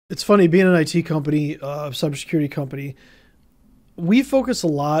It's funny being an IT company, cybersecurity company. We focus a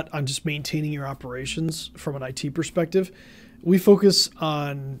lot on just maintaining your operations from an IT perspective. We focus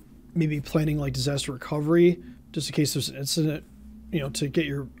on maybe planning like disaster recovery, just in case there's an incident, to get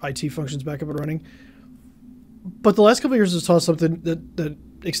your IT functions back up and running. But the last couple of years has taught something that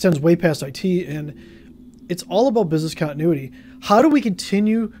extends way past IT, and it's all about business continuity. How do we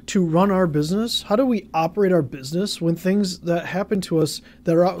continue to run our business? How do we operate our business when things that happen to us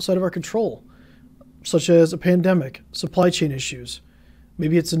that are outside of our control, such as a pandemic, supply chain issues?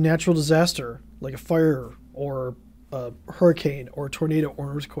 Maybe it's a natural disaster like a fire or a hurricane or a tornado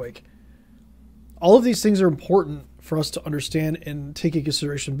or an earthquake. All of these things are important for us to understand and take into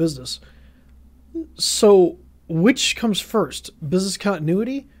consideration business. So which comes first, business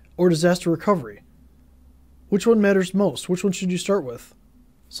continuity or disaster recovery? Which one matters most? Which one should you start with?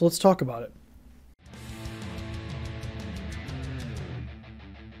 So let's talk about it.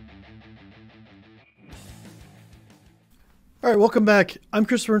 All right, welcome back. I'm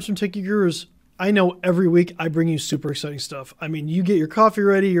Chris Burns from Techie Gurus. I know every week I bring you super exciting stuff. I mean, you get your coffee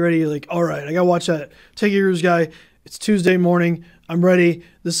ready, you're ready, you're like, all right, I gotta watch that Techie Gurus guy. It's Tuesday morning, I'm ready.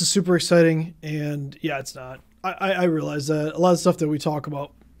 This is super exciting, and yeah, it's not. I realize that a lot of stuff that we talk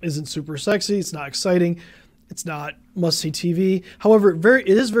about isn't super sexy, it's not exciting, it's not must-see TV. However, it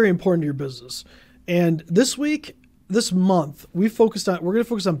is very important to your business. And this month, we're going to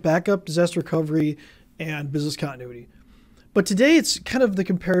focus on backup, disaster recovery, and business continuity. But today it's kind of the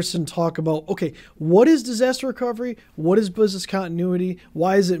comparison talk about, okay, what is disaster recovery? What is business continuity?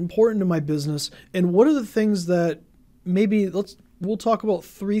 Why is it important to my business? And what are the things that we'll talk about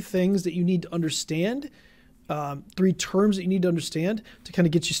 3 things that you need to understand, 3 terms that you need to understand to kind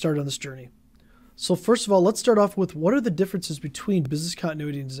of get you started on this journey. So first of all, let's start off with what are the differences between business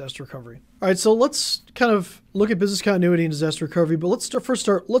continuity and disaster recovery? All right, so let's kind of look at business continuity and disaster recovery, but let's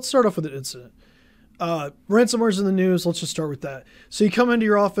start off with an incident. Ransomware's in the news. Let's just start with that. So you come into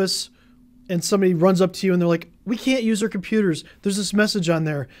your office and somebody runs up to you and they're like, we can't use our computers. There's this message on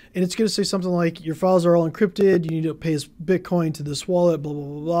there and it's going to say something like your files are all encrypted. You need to pay us Bitcoin to this wallet, blah, blah,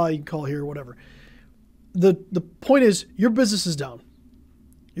 blah, blah. You can call here, whatever. The point is your business is down.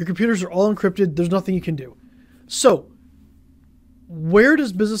 Your computers are all encrypted. There's nothing you can do. So where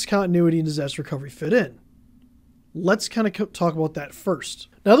does business continuity and disaster recovery fit in? Let's kind of talk about that first.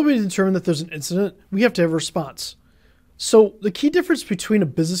 Now that we've determined that there's an incident, we have to have a response. So the key difference between a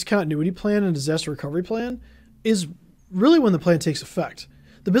business continuity plan and a disaster recovery plan is really when the plan takes effect.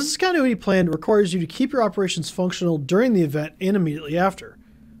 The business continuity plan requires you to keep your operations functional during the event and immediately after.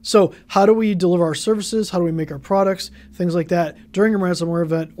 So how do we deliver our services? How do we make our products? Things like that during a ransomware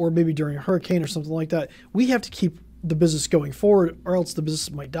event or maybe during a hurricane or something like that. We have to keep the business going forward or else the business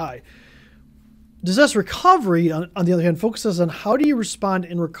might die. Disaster recovery, on the other hand, focuses on how do you respond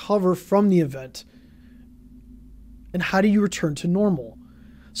and recover from the event and how do you return to normal.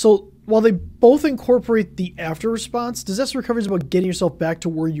 So while they both incorporate the after response, disaster recovery is about getting yourself back to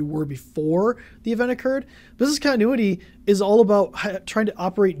where you were before the event occurred. Business continuity is all about trying to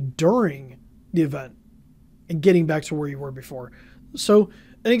operate during the event and getting back to where you were before. So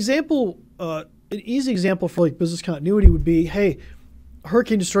an easy example for like business continuity would be, hey, a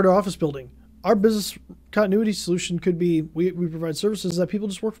hurricane destroyed our office building. Our business continuity solution could be we provide services that people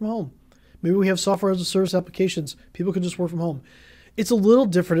just work from home. Maybe we have software as a service applications. People can just work from home. It's a little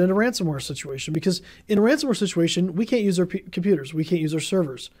different in a ransomware situation because in a ransomware situation, we can't use our computers. We can't use our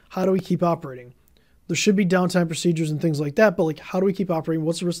servers. How do we keep operating? There should be downtime procedures and things like that, but like how do we keep operating?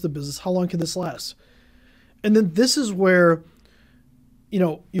 What's the risk of the business? How long can this last? And then this is where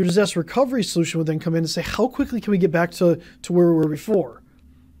your disaster recovery solution would then come in and say, how quickly can we get back to where we were before?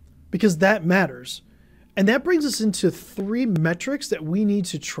 Because that matters. And that brings us into 3 metrics that we need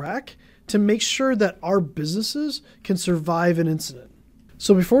to track to make sure that our businesses can survive an incident.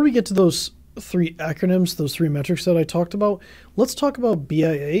 So before we get to those 3 acronyms, those 3 metrics that I talked about, let's talk about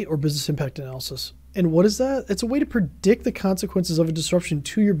BIA or business impact analysis. And what is that? It's a way to predict the consequences of a disruption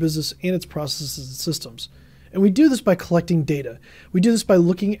to your business and its processes and systems. And we do this by collecting data. We do this by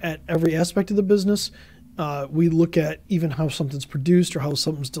looking at every aspect of the business. We look at even how something's produced or how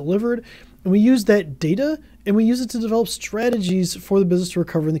something's delivered, and we use that data and we use it to develop strategies for the business to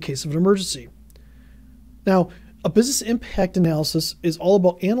recover in the case of an emergency. Now, a business impact analysis is all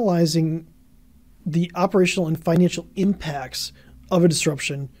about analyzing the operational and financial impacts of a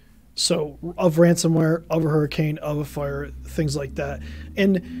disruption, so of ransomware, of a hurricane, of a fire, things like that.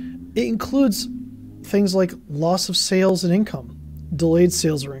 And it includes things like loss of sales and income, delayed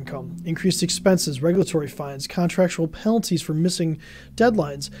sales or income, increased expenses, regulatory fines, contractual penalties for missing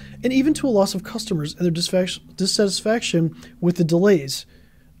deadlines, and even to a loss of customers and their dissatisfaction with the delays.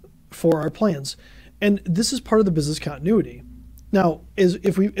 for our plans. And this is part of the business continuity. Now, as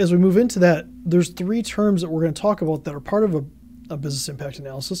we move into that, there's 3 terms that we're going to talk about that are part of a business impact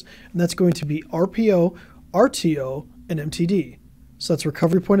analysis, and that's going to be RPO, RTO, and MTD. So that's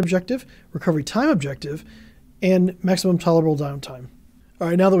recovery point objective, recovery time objective, and maximum tolerable downtime. All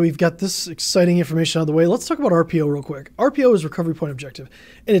right, now that we've got this exciting information out of the way, let's talk about RPO real quick. RPO is recovery point objective,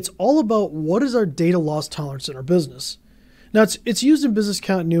 and it's all about what is our data loss tolerance in our business. Now, it's used in business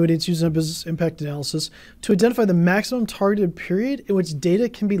continuity, it's used in a business impact analysis to identify the maximum targeted period in which data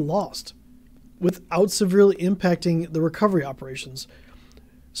can be lost without severely impacting the recovery operations.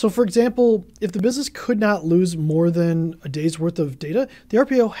 So for example, if the business could not lose more than a day's worth of data, the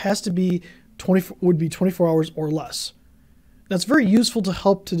RPO has to be 24 hours or less. Now, it's very useful to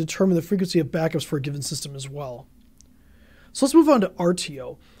help to determine the frequency of backups for a given system as well. So let's move on to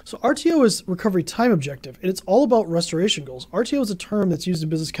RTO. So RTO is recovery time objective, and it's all about restoration goals. RTO is a term that's used in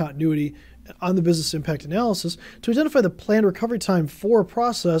business continuity on the business impact analysis to identify the planned recovery time for a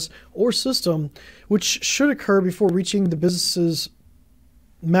process or system which should occur before reaching the business's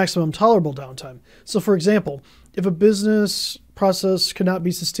maximum tolerable downtime. So for example, if a business process could not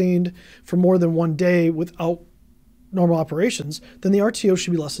be sustained for more than 1 day without normal operations, then the RTO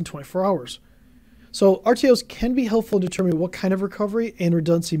should be less than 24 hours. So RTOs can be helpful in determining what kind of recovery and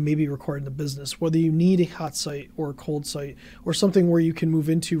redundancy may be required in the business, whether you need a hot site or a cold site or something where you can move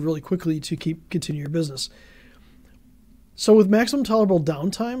into really quickly to continue your business. So with maximum tolerable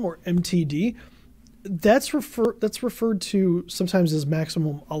downtime, or MTD, that's referred to sometimes as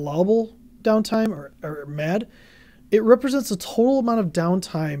maximum allowable downtime, or MAD. It represents the total amount of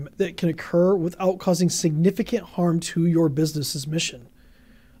downtime that can occur without causing significant harm to your business's mission.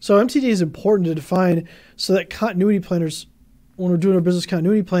 So MTD is important to define so that continuity planners, when we're doing a business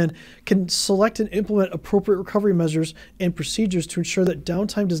continuity plan, can select and implement appropriate recovery measures and procedures to ensure that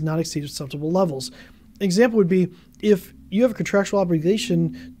downtime does not exceed acceptable levels. An example would be if you have a contractual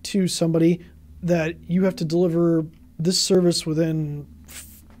obligation to somebody that you have to deliver this service within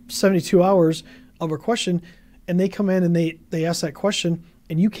 72 hours of a question, and they come in and they ask that question,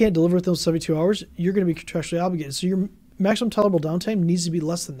 and you can't deliver within those 72 hours, you're going to be contractually obligated. So your maximum tolerable downtime needs to be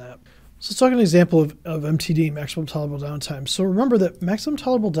less than that. So let's talk an example of MTD, maximum tolerable downtime. So remember that maximum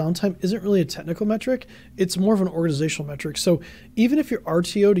tolerable downtime isn't really a technical metric. It's more of an organizational metric. So even if your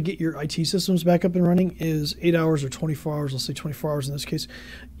RTO to get your IT systems back up and running is 8 hours or 24 hours, let's say 24 hours in this case,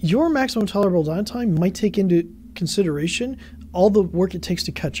 your maximum tolerable downtime might take into consideration all the work it takes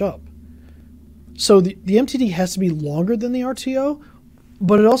to catch up. So the MTD has to be longer than the RTO,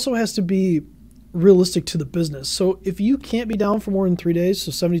 but it also has to be realistic to the business. So if you can't be down for more than 3 days,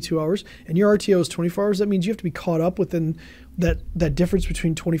 so 72 hours, and your RTO is 24 hours, that means you have to be caught up within that difference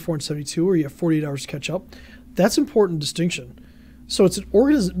between 24 and 72, or you have 48 hours to catch up. That's an important distinction. So it's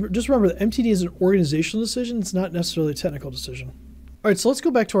just remember that MTD is an organizational decision. It's not necessarily a technical decision. All right, so let's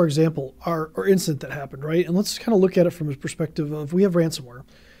go back to our example, our incident that happened, right? And let's kind of look at it from a perspective of, we have ransomware.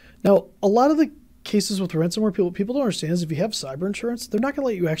 Now, a lot of the cases with ransomware, people don't understand is if you have cyber insurance, they're not going to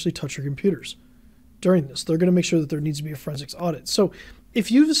let you actually touch your computers during this. They're going to make sure that there needs to be a forensics audit. So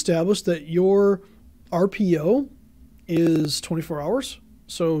if you've established that your RPO is 24 hours,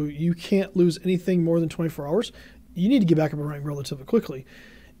 so you can't lose anything more than 24 hours, you need to get back up and running relatively quickly.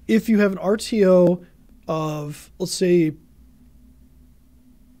 If you have an RTO of, let's say,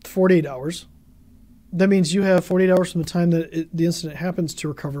 48 hours, that means you have 48 hours from the time that the incident happens to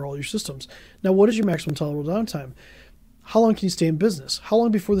recover all your systems. Now, what is your maximum tolerable downtime? How long can you stay in business? How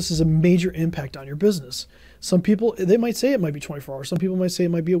long before this is a major impact on your business? Some people, they might say it might be 24 hours. Some people might say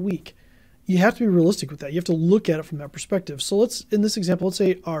it might be a week. You have to be realistic with that. You have to look at it from that perspective. So in this example, let's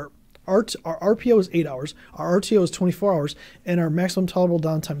say our RPO is 8 hours, our RTO is 24 hours, and our maximum tolerable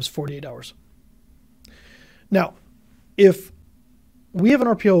downtime is 48 hours. Now, if we have an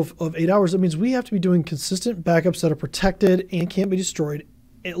RPO of 8 hours, that means we have to be doing consistent backups that are protected and can't be destroyed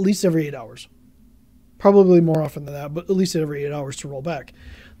at least every 8 hours. Probably more often than that, but at least every 8 hours to roll back.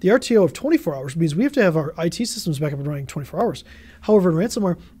 The RTO of 24 hours means we have to have our IT systems back up and running 24 hours. However, in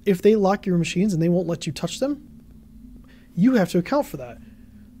ransomware, if they lock your machines and they won't let you touch them, you have to account for that.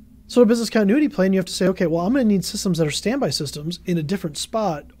 So a business continuity plan, you have to say, okay, well, I'm going to need systems that are standby systems in a different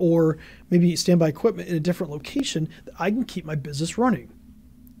spot, or maybe standby equipment in a different location that I can keep my business running.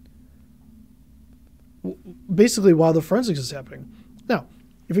 Basically, while the forensics is happening. Now,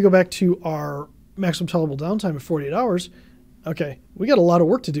 if we go back to our maximum tolerable downtime of 48 hours, okay, we got a lot of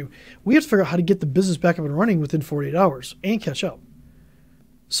work to do. We have to figure out how to get the business back up and running within 48 hours and catch up.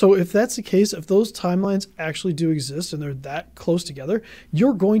 So if that's the case, if those timelines actually do exist and they're that close together,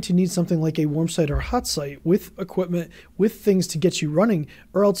 you're going to need something like a warm site or a hot site with equipment, with things to get you running,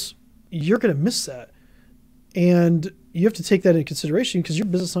 or else you're going to miss that. And you have to take that into consideration because your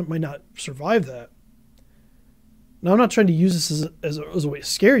business might not survive that. Now, I'm not trying to use this as a way to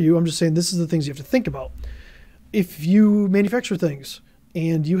scare you. I'm just saying this is the things you have to think about. If you manufacture things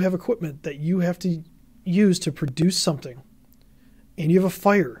and you have equipment that you have to use to produce something and you have a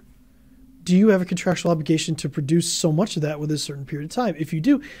fire, do you have a contractual obligation to produce so much of that within a certain period of time? If you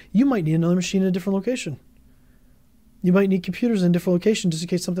do, you might need another machine in a different location. You might need computers in a different location just in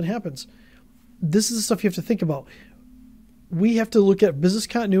case something happens. This is the stuff you have to think about. We have to look at business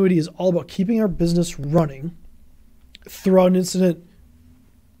continuity is all about keeping our business running throughout an incident,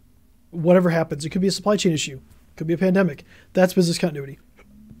 whatever happens. It could be a supply chain issue. It could be a pandemic. That's business continuity.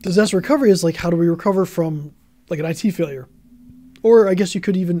 Disaster recovery is like, how do we recover from like an IT failure? Or I guess you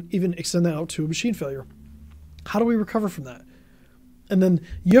could even extend that out to a machine failure. How do we recover from that? And then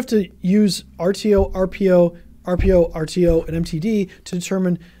you have to use RTO, RPO, RTO, and MTD to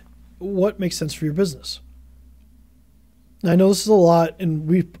determine what makes sense for your business. Now, I know this is a lot,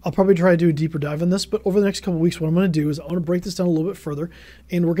 and I'll probably try to do a deeper dive on this, but over the next couple of weeks, what I'm going to do is I want to break this down a little bit further,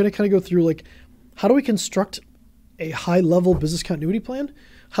 and we're going to kind of go through like, how do we construct a high-level business continuity plan?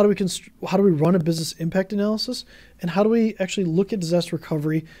 How do we run a business impact analysis? And how do we actually look at disaster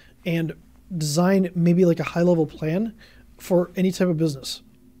recovery and design maybe like a high-level plan for any type of business?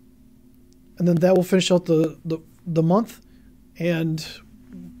 And then that will finish out the month, and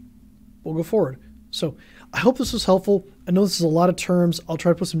we'll go forward. So I hope this was helpful. I know this is a lot of terms. I'll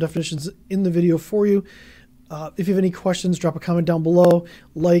try to put some definitions in the video for you. If you have any questions, drop a comment down below.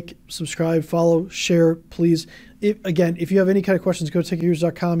 Like, subscribe, follow, share, please. If you have any kind of questions, go to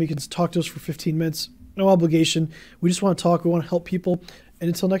techheroes.com. You can talk to us for 15 minutes. No obligation. We just want to talk. We want to help people. And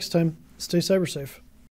until next time, stay cyber safe.